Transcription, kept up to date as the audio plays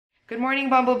Good morning,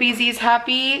 Bumblebeezies.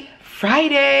 Happy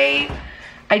Friday.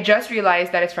 I just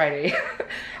realized that it's Friday.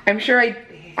 I'm sure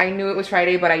I knew it was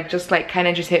Friday, but I just like kind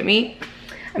of just hit me.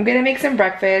 I'm gonna make some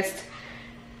breakfast.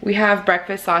 We have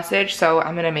breakfast sausage, so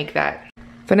I'm gonna make that.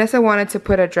 Vanessa wanted to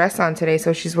put a dress on today,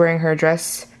 so she's wearing her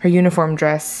dress, her uniform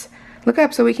dress. Look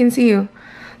up so we can see you.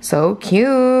 So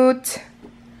cute.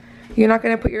 You're not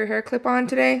gonna put your hair clip on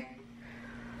today?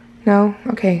 No?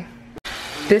 Okay.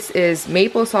 This is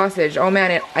maple sausage. Oh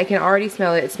man, I can already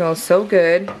smell it. It smells so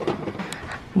good.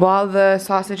 While the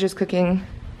sausage is cooking,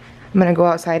 I'm gonna go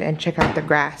outside and check out the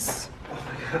grass.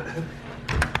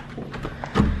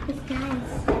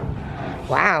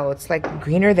 Wow, it's like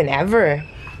greener than ever.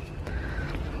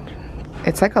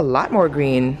 It's like a lot more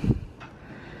green.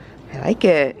 I like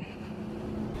it.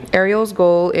 Ariel's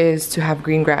goal is to have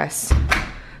green grass.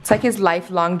 It's like his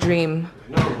lifelong dream.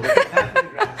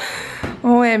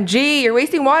 OMG, you're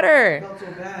wasting water. It's not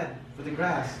so bad for the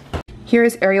grass. Here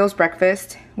is Ariel's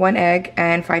breakfast. 1 egg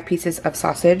and 5 pieces of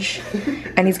sausage.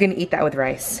 And he's gonna eat that with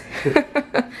rice.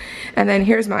 And then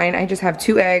here's mine. I just have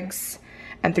 2 eggs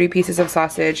and 3 pieces of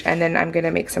sausage. And then I'm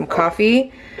gonna make some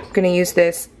coffee. I'm gonna use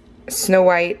this Snow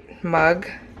White mug.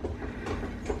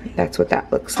 That's what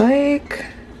that looks like.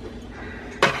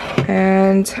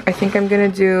 And I think I'm gonna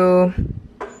do,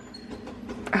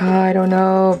 I don't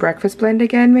know, breakfast blend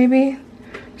again maybe?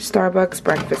 Starbucks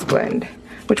breakfast blend.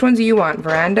 Which one do you want,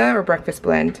 veranda or breakfast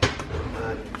blend?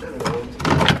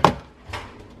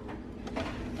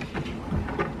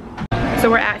 So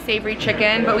we're at Savory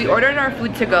Chicken, but we ordered our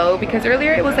food to go because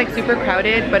earlier it was like super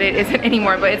crowded, but it isn't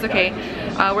anymore, but it's okay.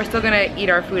 We're still gonna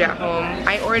eat our food at home.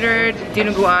 I ordered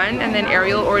dinuguan and then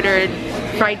Ariel ordered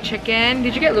fried chicken.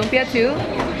 Did you get lumpia too?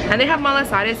 And they have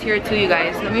malasadas here too, you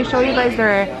guys. Let me show you guys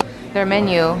their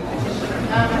menu.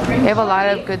 They have a lot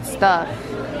of good stuff.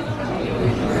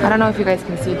 I don't know if you guys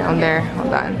can see down there.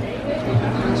 Hold on.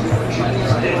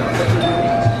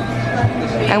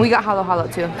 And we got halo halo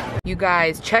too. You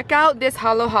guys, check out this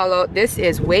halo halo. This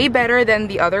is way better than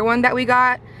the other one that we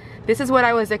got. This is what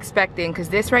I was expecting because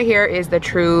this right here is the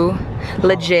true,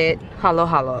 legit halo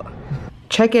halo.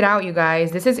 Check it out, you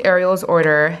guys. This is Ariel's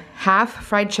order. Half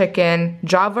fried chicken,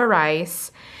 java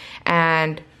rice,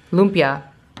 and lumpia.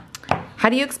 How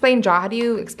do you explain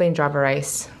java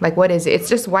rice? Like, what is it? It's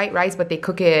just white rice, but they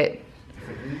cook it,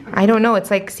 I don't know, it's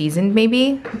like seasoned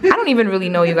maybe? I don't even really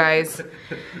know, you guys.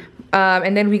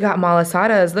 And then we got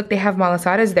malasadas. Look, they have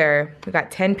malasadas there. We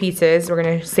got 10 pieces. We're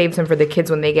gonna save some for the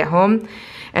kids when they get home.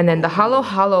 And then the halo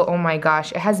halo, oh my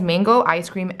gosh. It has mango, ice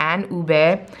cream, and ube.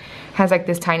 It has like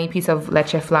this tiny piece of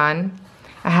leche flan.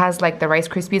 It has like the Rice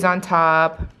Krispies on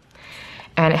top.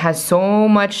 And it has so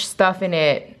much stuff in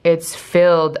it. It's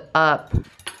filled up.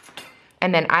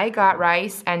 And then I got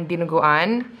rice and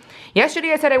dinuguan.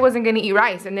 Yesterday I said I wasn't gonna eat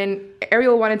rice, and then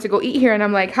Ariel wanted to go eat here, and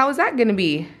I'm like, how is that gonna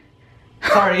be?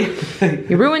 Sorry.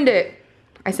 You ruined it.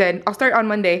 I said, I'll start on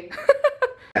Monday.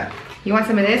 You want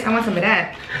some of this? I want some of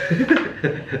that.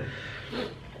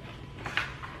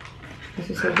 This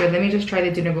is so good. Let me just try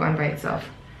the dinuguan by itself.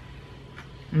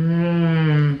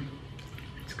 Mmm.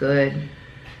 It's good.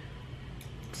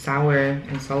 Sour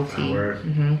and salty. Sour.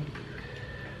 Mm-hmm.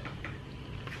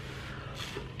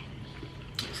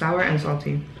 Sour and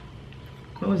salty.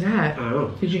 What was that? I don't know.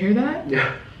 Did you hear that?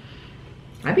 Yeah.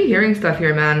 I be hearing stuff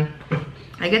here, man.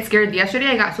 I get scared. Yesterday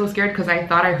I got so scared because I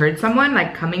thought I heard someone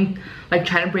like coming, like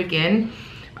trying to break in.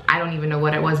 I don't even know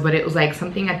what it was, but it was like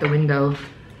something at the window.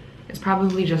 It's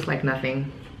probably just like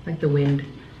nothing, like the wind.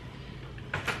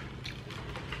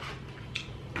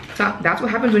 So that's what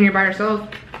happens when you're by yourself.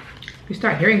 You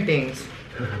start hearing things.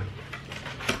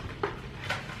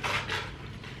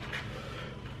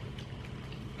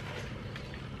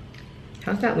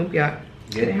 How's that lumpia?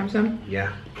 Can I have some?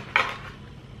 Yeah.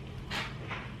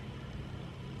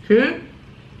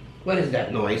 What is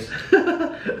that noise?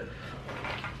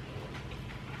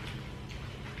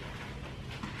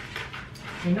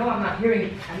 You know I'm not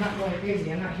hearing, I'm not going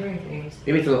crazy, I'm not hearing things.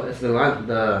 Maybe it's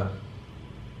the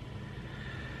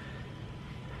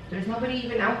There's nobody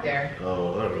even out there.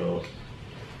 Oh, I don't know.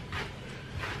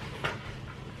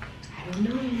 I don't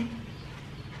know.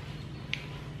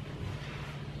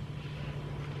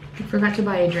 I forgot to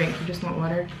buy a drink. You just want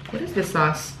water? What is this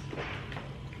sauce?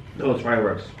 No, it's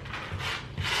fireworks.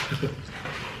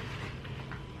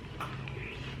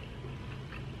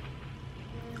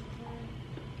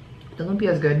 The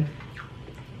lumpia is good.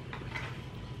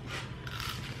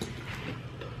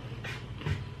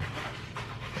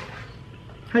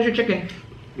 How's your chicken?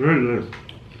 Very nice.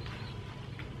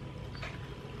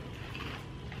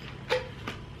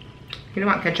 You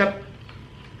don't want ketchup?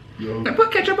 No. I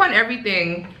put ketchup on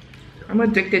everything. I'm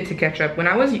addicted to ketchup. When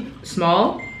I was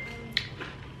small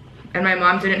and my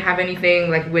mom didn't have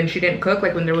anything, like when she didn't cook,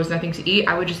 like when there was nothing to eat,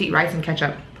 I would just eat rice and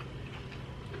ketchup.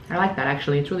 I like that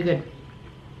actually, it's really good.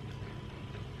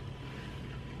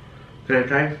 Can I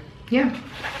try? Yeah.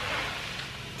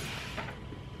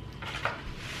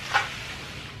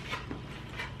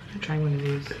 I'm trying one of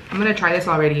these. I'm gonna try this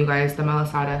already, you guys, the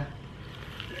malasada.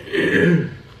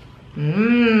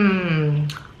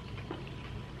 Mmm.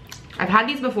 I've had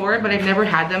these before, but I've never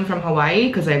had them from Hawaii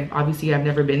because I've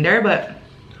never been there, but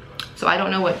so I don't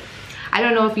know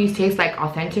if these taste like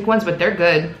authentic ones, but they're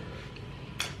good.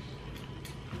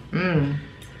 Mmm.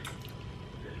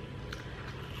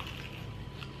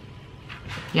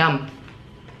 Yum.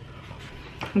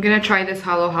 I'm gonna try this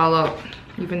halo halo,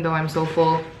 even though I'm so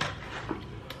full.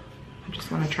 I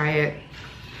just wanna try it.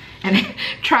 And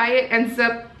try it ends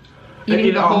up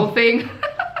eating the whole thing.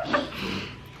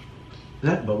 Is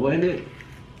that bubble in it?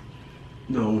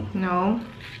 No. No.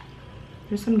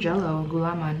 There's some jello,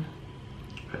 gulaman.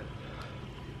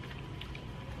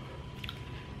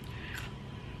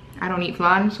 I don't eat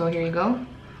flan, so here you go.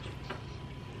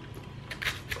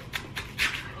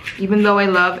 Even though I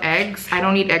love eggs, I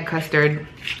don't eat egg custard.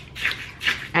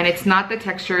 And it's not the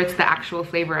texture, it's the actual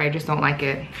flavor. I just don't like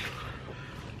it.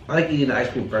 I like eating the ice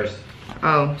cream first.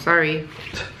 Oh, sorry.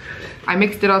 I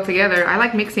mixed it all together. I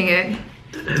like mixing it.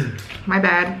 My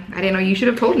bad. I didn't know. You should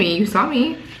have told me. You saw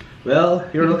me. Well,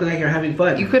 you're looking like you're having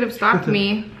fun. You could have stopped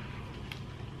me.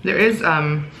 There is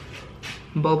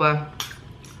boba.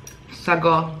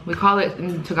 Sago. We call it,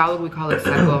 in Tagalog we call it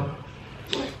sago.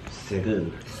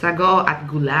 Sago. Sago at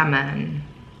gulaman.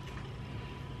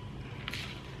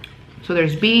 So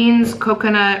there's beans,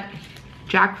 coconut,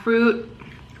 jackfruit.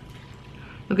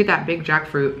 Look at that big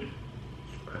jackfruit.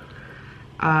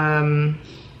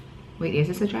 Wait, is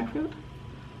this a jackfruit?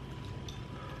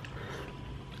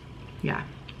 Yeah.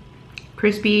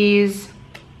 Crispies,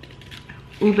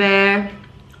 ube,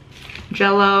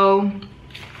 jello,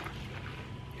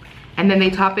 and then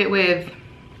they top it with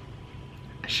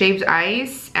shaved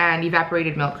ice and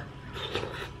evaporated milk.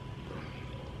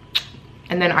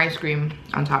 And then ice cream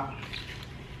on top.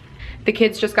 The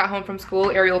kids just got home from school.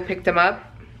 Ariel picked them up.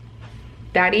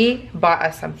 Daddy bought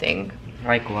us something.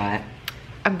 Like what?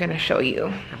 I'm gonna show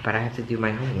you. But I have to do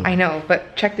my homework. I know,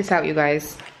 but check this out, you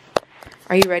guys.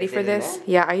 Are you ready for this?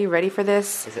 Yeah, are you ready for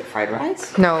this? Is it fried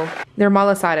rice? No, they're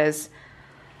malasadas.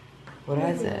 What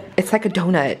is it? It's like a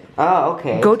donut. Oh,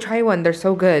 okay. Go try one, they're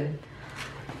so good.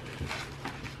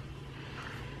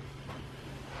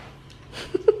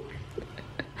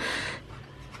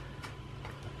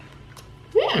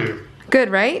 Good,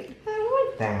 right? I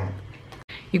like that.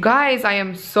 You guys, I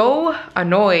am so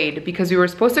annoyed because we were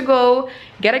supposed to go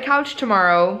get a couch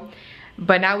tomorrow,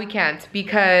 but now we can't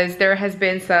because there has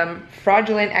been some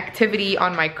fraudulent activity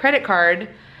on my credit card.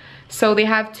 So they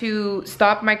have to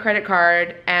stop my credit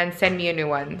card and send me a new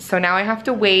one. So now I have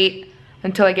to wait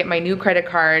until I get my new credit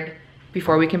card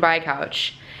before we can buy a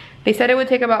couch. They said it would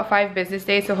take about 5 business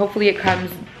days, so hopefully it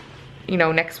comes, you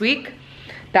know, next week.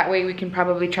 That way we can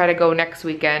probably try to go next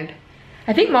weekend.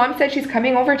 I think Mom said she's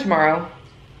coming over tomorrow.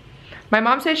 My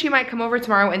mom said she might come over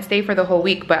tomorrow and stay for the whole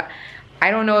week, but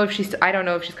I don't know if she's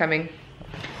coming.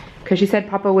 Cause she said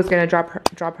Papa was gonna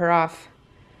drop her off.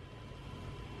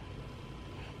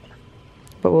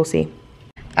 But we'll see.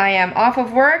 I am off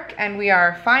of work and we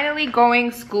are finally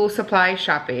going school supply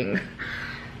shopping.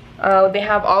 They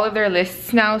have all of their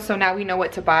lists now, so now we know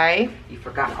what to buy. You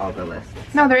forgot all the lists.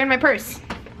 No, they're in my purse.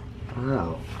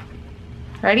 Oh.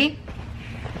 Ready?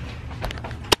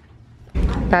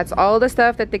 That's all the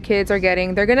stuff that the kids are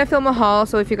getting. They're gonna film a haul,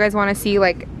 so if you guys wanna see,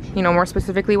 like, you know, more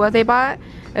specifically what they bought,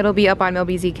 it'll be up on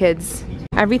MelBeezeeTV Kids.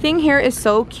 Everything here is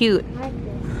so cute.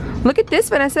 Look at this,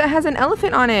 Vanessa, it has an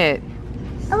elephant on it.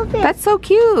 Elephant. That's so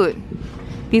cute.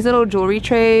 These little jewelry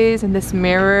trays and this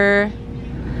mirror.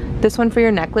 This one for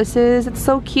your necklaces, it's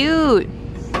so cute.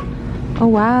 Oh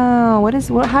wow,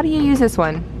 how do you use this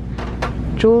one?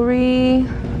 Jewelry,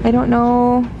 I don't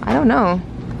know.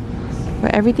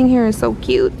 But everything here is so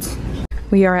cute.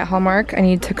 We are at Hallmark. I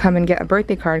need to come and get a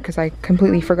birthday card because I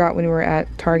completely forgot when we were at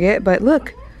Target. But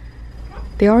look,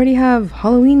 they already have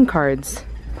Halloween cards.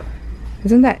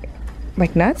 Isn't that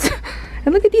like nuts?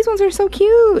 And look at these ones, are so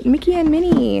cute. Mickey and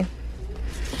Minnie.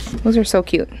 Those are so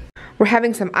cute. We're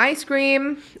having some ice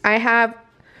cream. I have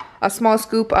a small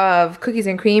scoop of cookies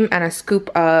and cream and a scoop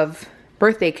of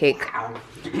birthday cake.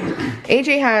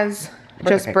 AJ has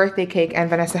just birthday cake and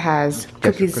Vanessa has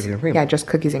cookies and cream. Yeah, just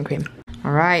cookies and cream.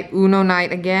 All right, Uno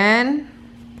night again.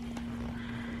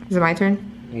 Is it my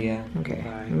turn? Yeah. Okay,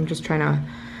 I'm just trying to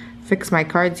fix my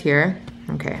cards here.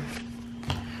 Okay.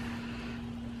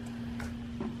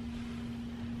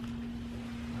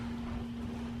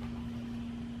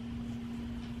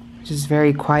 Just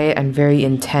very quiet and very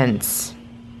intense.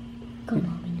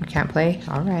 You can't play?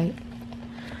 All right.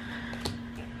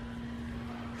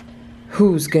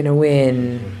 Who's gonna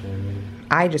win?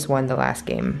 I just won the last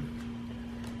game.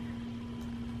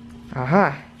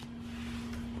 Aha.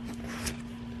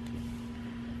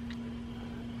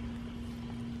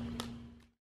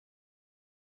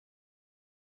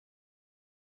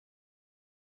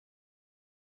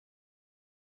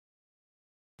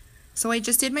 So I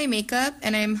just did my makeup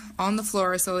and I'm on the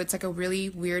floor, so it's like a really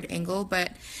weird angle,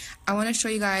 but I want to show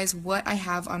you guys what I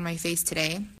have on my face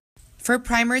today. For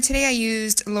primer today, I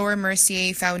used Laura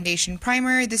Mercier Foundation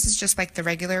Primer. This is just like the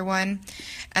regular one.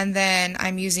 And then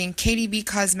I'm using KDB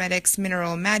Cosmetics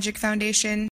Mineral Magic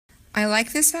Foundation. I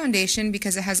like this foundation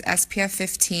because it has SPF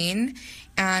 15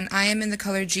 and I am in the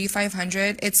color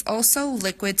G500. It's also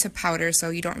liquid to powder, so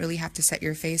you don't really have to set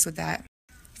your face with that.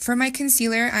 For my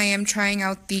concealer, I am trying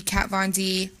out the Kat Von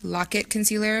D Lock-It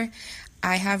Concealer.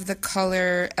 I have the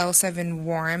color L7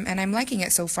 Warm, and I'm liking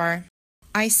it so far.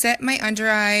 I set my under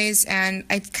eyes, and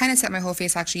I kind of set my whole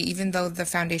face actually, even though the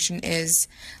foundation is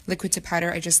liquid to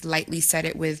powder, I just lightly set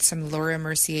it with some Laura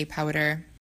Mercier powder.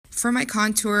 For my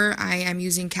contour, I am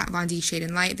using Kat Von D Shade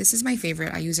and Light. This is my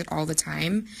favorite. I use it all the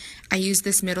time. I use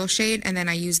this middle shade, and then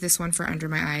I use this one for under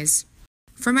my eyes.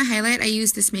 For my highlight, I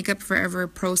use this Makeup Forever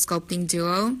Pro Sculpting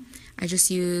Duo. I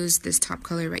just use this top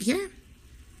color right here.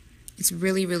 It's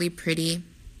really, really pretty.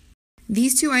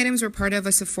 These two items were part of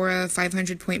a Sephora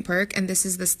 500 point perk, and this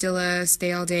is the Stila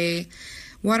Stay All Day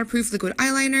Waterproof Liquid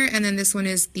Eyeliner, and then this one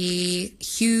is the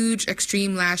huge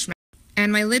Extreme Lash Mask.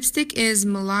 And my lipstick is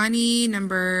Milani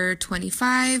number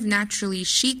 25, Naturally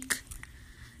Chic.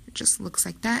 It just looks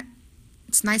like that.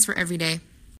 It's nice for every day.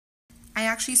 I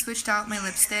actually switched out my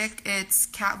lipstick. It's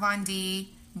Kat Von D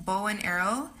Bow and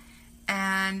Arrow,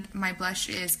 and my blush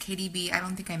is KDB. I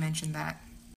don't think I mentioned that.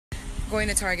 Going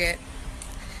to Target.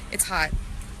 It's hot.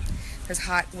 There's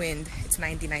hot wind. It's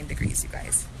 99 degrees, you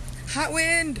guys. Hot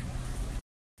wind!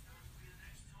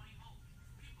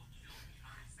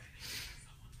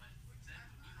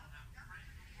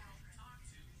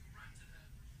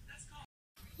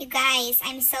 You guys,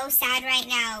 I'm so sad right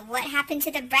now. What happened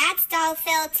to the Bratz doll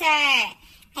filter?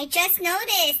 I just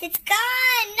noticed. It's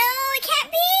gone. No, it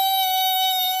can't be.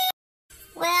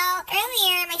 Well,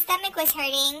 earlier my stomach was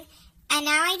hurting, and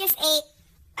now I just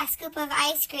ate a scoop of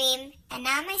ice cream, and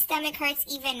now my stomach hurts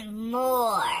even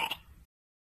more.